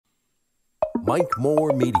Mike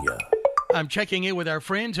Moore Media. I'm checking in with our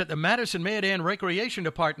friends at the Madison-Mayodan Recreation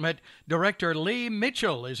Department. Director Lee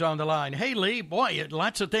Mitchell is on the line. Hey, Lee, boy,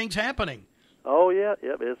 lots of things happening. Oh, yeah,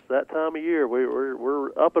 it's that time of year.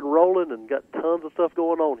 We're up and rolling and got tons of stuff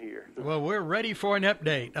going on here. Well, we're ready for an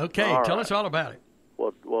update. Okay, tell us all about it.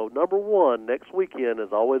 Well, number one, next weekend is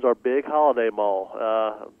always our big holiday mall.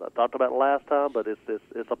 I talked about it last time, but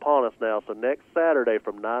it's upon us now. So next Saturday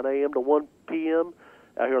from 9 a.m. to 1 p.m.,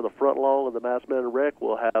 out here on the front lawn of the Madison-Mayodan Rec,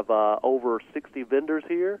 we'll have over 60 vendors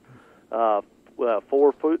here. We'll have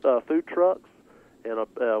 4 food trucks, and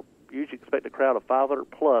usually expect a crowd of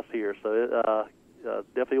 500 plus here. So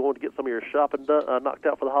definitely want to get some of your shopping done, knocked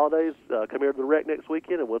out for the holidays. Come here to the Rec next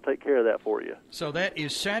weekend, and we'll take care of that for you. So that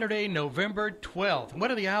is Saturday, November 12th.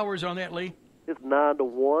 What are the hours on that, Lee? It's 9 to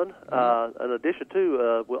 1. In addition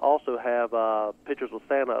to, we'll also have pictures with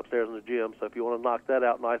Santa upstairs in the gym. So if you want to knock that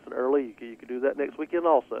out nice and early, you can do that next weekend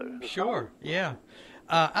also. Sure, yeah.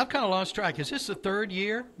 I've kind of lost track. Is this the third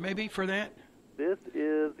year, maybe, for that? This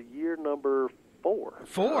is year number 4.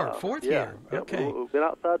 Fourth year. Yep. Okay. We've been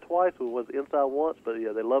outside twice. We was inside once, but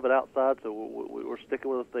yeah, they love it outside, so we're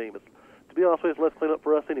sticking with the theme. To be honest with you, it's less clean up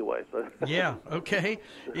for us anyway. So. Yeah, okay.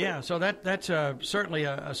 Yeah, so that's certainly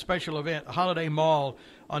a special event, Holiday Mall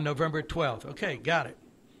on November 12th. Okay, got it.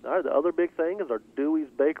 All right, the other big thing is our Dewey's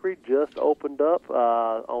Bakery just opened up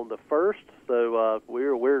on the 1st. So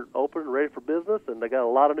we're open and ready for business, and they got a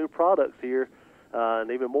lot of new products here.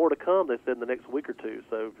 And even more to come, they said, in the next week or two.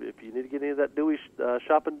 So if you need to get any of that Dewey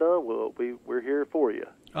shopping done, we're here for you.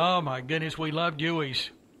 Oh, my goodness, we love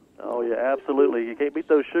Dewey's. Oh, yeah, absolutely. You can't beat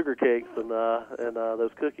those sugar cakes and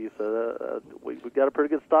those cookies. So we've got a pretty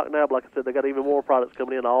good stock now. But like I said, they got even more products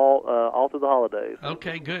coming in all through the holidays.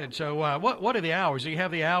 Okay, good. So what are the hours? Do you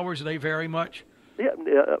have the hours? Do they vary much? Yeah,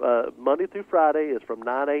 Monday through Friday is from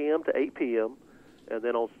 9 a.m. to 8 p.m., and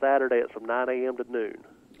then on Saturday it's from 9 a.m. to noon.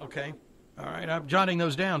 Okay. All right, I'm jotting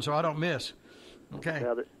those down so I don't miss. Okay.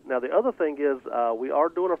 Now the other thing is we are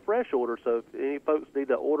doing a fresh order, so if any folks need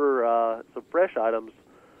to order some fresh items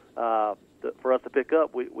for us to pick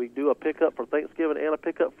up, we do a pickup for Thanksgiving and a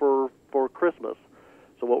pickup for Christmas.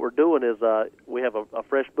 So what we're doing is we have a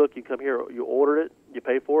fresh book. You come here, you order it, you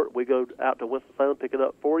pay for it. We go out to Winston-Salem, pick it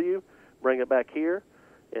up for you, bring it back here,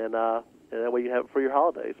 and that way you have it for your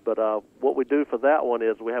holidays. But what we do for that one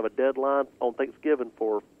is we have a deadline on Thanksgiving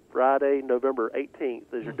for Friday, November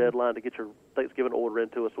 18th is your deadline to get your Thanksgiving order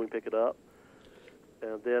into us so we can pick it up.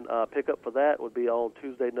 And then pickup for that would be on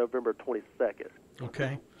Tuesday, November 22nd.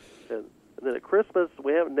 Okay. And then at Christmas,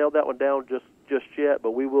 we haven't nailed that one down just yet,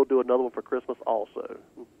 but we will do another one for Christmas also.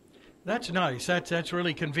 That's nice. That's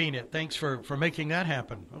really convenient. Thanks for making that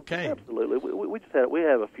happen. Okay. Absolutely. We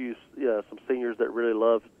have a few some seniors that really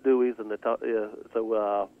love Dewey's, and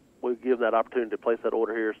so we give them that opportunity to place that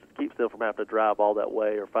order here. It keeps them from having to drive all that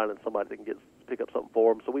way or finding somebody that can pick up something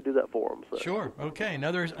for them. So we do that for them. So. Sure. Okay.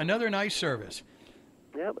 Another nice service.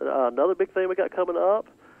 Yeah. Another big thing we got coming up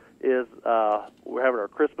is we're having our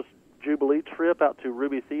Christmas Jubilee trip out to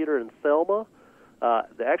Ruby Theater in Selma.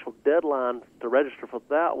 The actual deadline to register for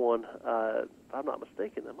that one, if I'm not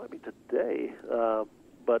mistaken, that might be today.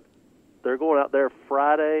 But they're going out there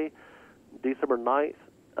Friday, December 9th.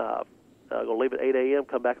 Going to leave at 8 a.m.,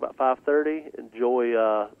 come back about 5:30, enjoy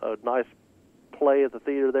a nice play at the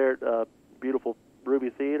theater there at beautiful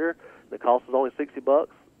Ruby Theater. The cost is only $60,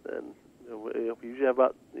 and we usually have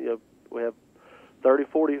we have 30,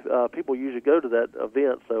 40 people usually go to that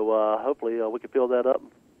event, so hopefully we can fill that up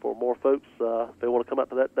for more folks. If they want to come out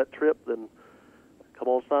to that trip, then come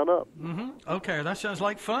on, sign up. Mm-hmm. Okay, that sounds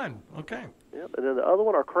like fun. Okay. Yep. And then the other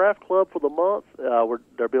one, our craft club for the month,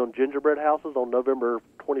 they're building gingerbread houses on November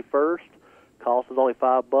 21st. Cost is only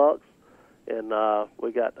 $5, and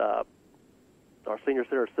we got our senior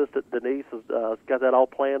center assistant Denise has got that all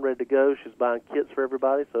planned, ready to go. She's buying kits for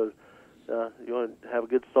everybody, so you want to have a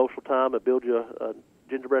good social time and build you a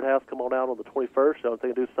gingerbread house. Come on out on the 21st. The only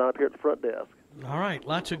thing to do is sign up here at the front desk. All right,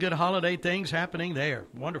 lots of good holiday things happening there.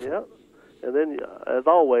 Wonderful. Yeah, and then as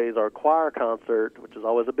always, our choir concert, which is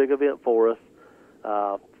always a big event for us.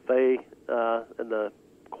 Faye and the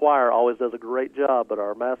choir always does a great job, but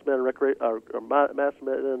our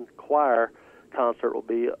Madison-Mayodan choir concert will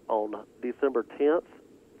be on December 10th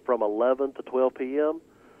from 11 to 12 p.m.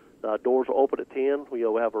 Doors will open at 10. We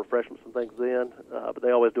have refreshments and things then, but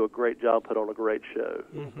they always do a great job, put on a great show.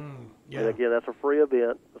 Mm-hmm. Yeah. And again, that's a free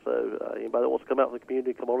event, so anybody that wants to come out in the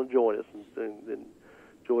community, come on and join us and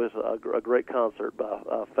enjoy a great concert by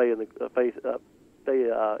Faye and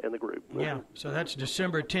the group. Yeah, so that's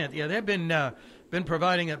December 10th. Yeah, they've been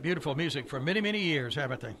providing that beautiful music for many, many years,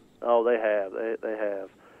 haven't they? Oh, they have. They have.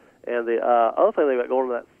 And the other thing they got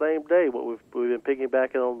going on that same day, what we've been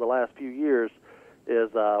piggybacking on the last few years,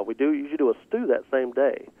 is we usually do a stew that same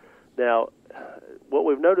day. Now, what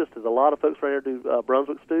we've noticed is a lot of folks right here do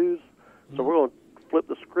Brunswick stews, so we're going to flip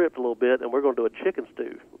the script a little bit, and we're going to do a chicken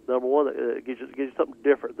stew. Number one, it gives you something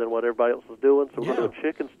different than what everybody else is doing. So we're going to do a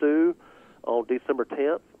chicken stew on December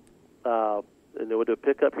 10th, and then we'll do a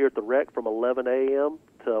pickup here at the Rec from 11 a.m.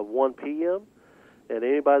 to 1 p.m. And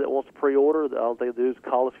anybody that wants to pre-order, all they do is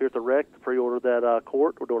call us here at the Rec to pre-order that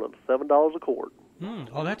quart. We're doing them $7 a quart.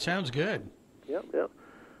 Oh, that sounds good. Yep.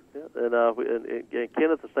 And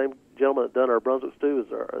Kenneth, the same gentleman that done our Brunswick stew,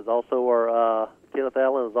 is also our Kenneth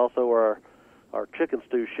Allen is also our chicken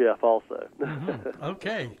stew chef also.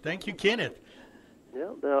 Okay, thank you, Kenneth.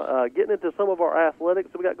 Yeah. Now, getting into some of our athletics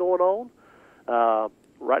that we got going on.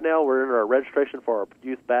 Right now, we're in our registration for our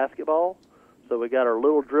youth basketball. So we got our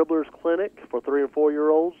Little Dribblers Clinic for 3 and 4 year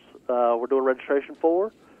olds. We're doing registration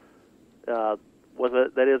for. That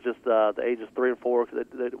is just the ages 3 and 4.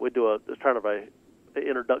 We do it's kind of a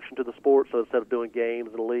introduction to the sport. So instead of doing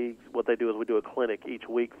games and leagues, what they do is we do a clinic each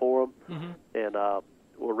week for them, and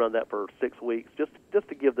we'll run that for 6 weeks, just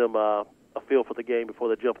to give them a feel for the game before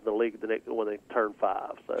they jump in the league when they turn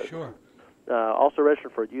 5. So sure. Also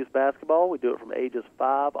registered for youth basketball. We do it from ages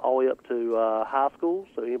 5 all the way up to high school.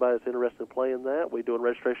 So anybody that's interested in playing that, we're doing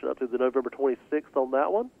registration up to the November 26th on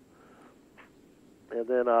that one. And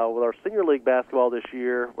then with our senior league basketball this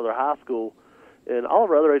year, with our high school, and all of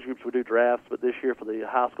our other age groups we do drafts, but this year for the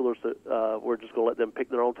high schoolers, we're just going to let them pick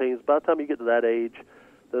their own teams. By the time you get to that age,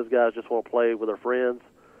 those guys just want to play with their friends.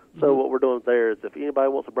 So what we're doing there is if anybody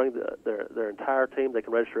wants to bring their entire team, they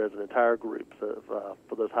can register as an entire group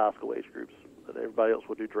for those high school age groups that everybody else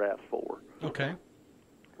will do drafts for. Okay.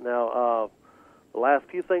 Now, the last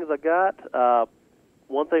few things I got,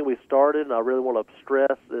 one thing we started, and I really want to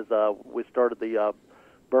stress, is we started the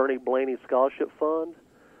Bernie Blaney Scholarship Fund.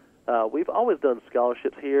 We've always done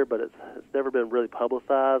scholarships here, but it's never been really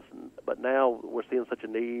publicized. But now we're seeing such a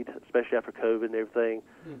need, especially after COVID and everything.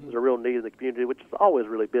 There's a real need in the community, which has always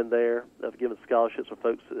really been there, of giving scholarships for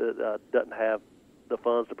folks that doesn't have the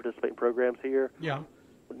funds to participate in programs here. Yeah.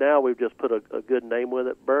 Now we've just put a good name with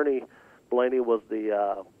it. Bernie Blaney was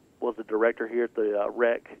the director here at the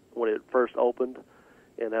Rec when it first opened,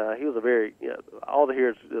 and he was a very all the here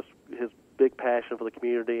is just his big passion for the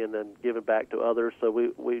community and then giving back to others. So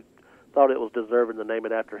we thought it was deserving to name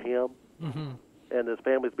it after him. And his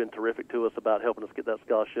family's been terrific to us about helping us get that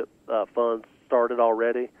scholarship funds started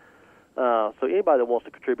already. So anybody that wants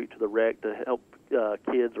to contribute to the Rec to help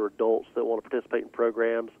kids or adults that want to participate in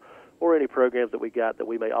programs or any programs that we got that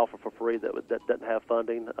we may offer for free that doesn't have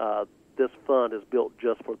funding, this fund is built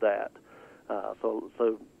just for that.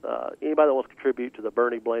 So anybody that wants to contribute to the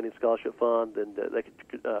Bernie Blaney Scholarship Fund, then they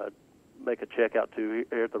could make a check out to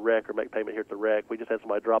here at the Rec or make payment here at the Rec. We just had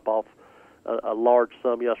somebody drop off a large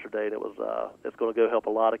sum yesterday, and it's going to go help a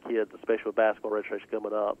lot of kids, especially with basketball registration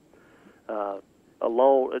coming up.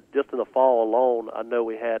 Just in the fall alone, I know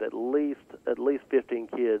we had at least 15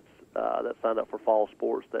 kids that signed up for fall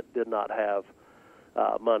sports that did not have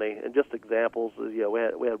money. And just examples, we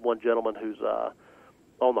had one gentleman who's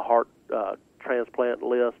on the heart transplant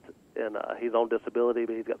list, and he's on disability,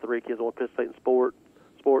 but he's got 3 kids that want to participate in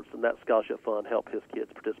sports, and that scholarship fund helped his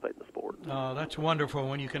kids participate in the sport. Oh, that's wonderful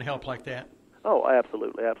when you can help like that. Oh,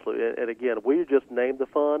 absolutely. And again, we just named the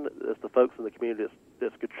fund. It's the folks in the community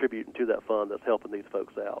that's contributing to that fund that's helping these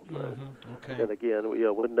folks out. So. Okay. And again,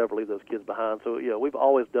 we'll never leave those kids behind. So, we've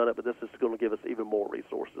always done it, but this is going to give us even more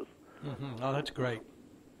resources. Oh, that's great.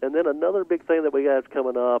 And then another big thing that we got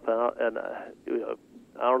coming up, and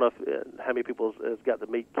I don't know how many people has got to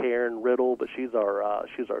meet Karen Riddle, but she's our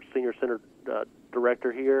senior center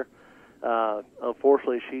director here.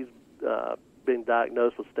 Unfortunately, she's been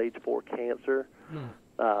diagnosed with stage 4 cancer.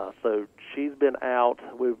 So she's been out.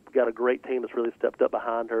 We've got a great team that's really stepped up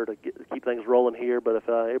behind her to keep things rolling here. But if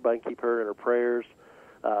everybody can keep her in her prayers,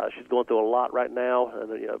 she's going through a lot right now.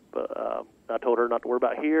 And I told her not to worry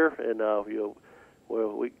about here, and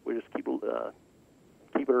we just keeping her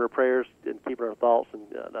in her prayers and keeping her thoughts and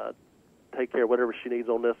take care of whatever she needs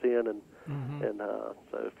on this end. And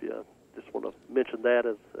so if you just want to mention that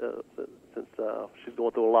since she's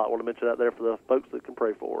going through a lot, I want to mention that there for the folks that can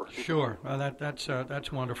pray for her. Sure. Well,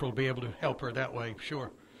 that's wonderful to be able to help her that way.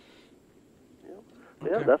 Sure.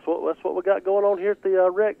 Yeah, that's what we got going on here at the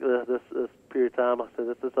Rec this period of time. I said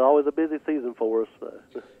this is always a busy season for us.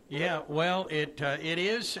 Yeah, well, it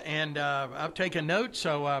is, and I've taken notes,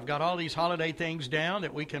 so I've got all these holiday things down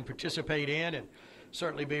that we can participate in, and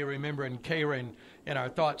certainly be remembering Karen in our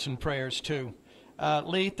thoughts and prayers too.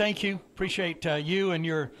 Lee, thank you. Appreciate you and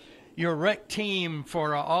your your rec team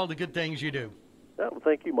for all the good things you do. Well,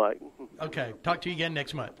 thank you, Mike. Okay. Talk to you again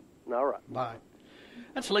next month. All right. Bye.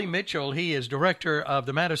 That's Lee Mitchell. He is director of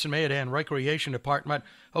the Madison-Mayodan Recreation Department.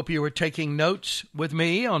 Hope you were taking notes with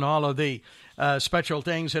me on all of the special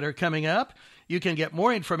things that are coming up. You can get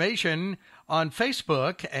more information on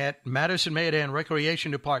Facebook at Madison-Mayodan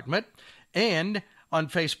Recreation Department and on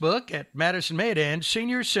Facebook at Madison-Mayodan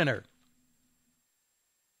Senior Center.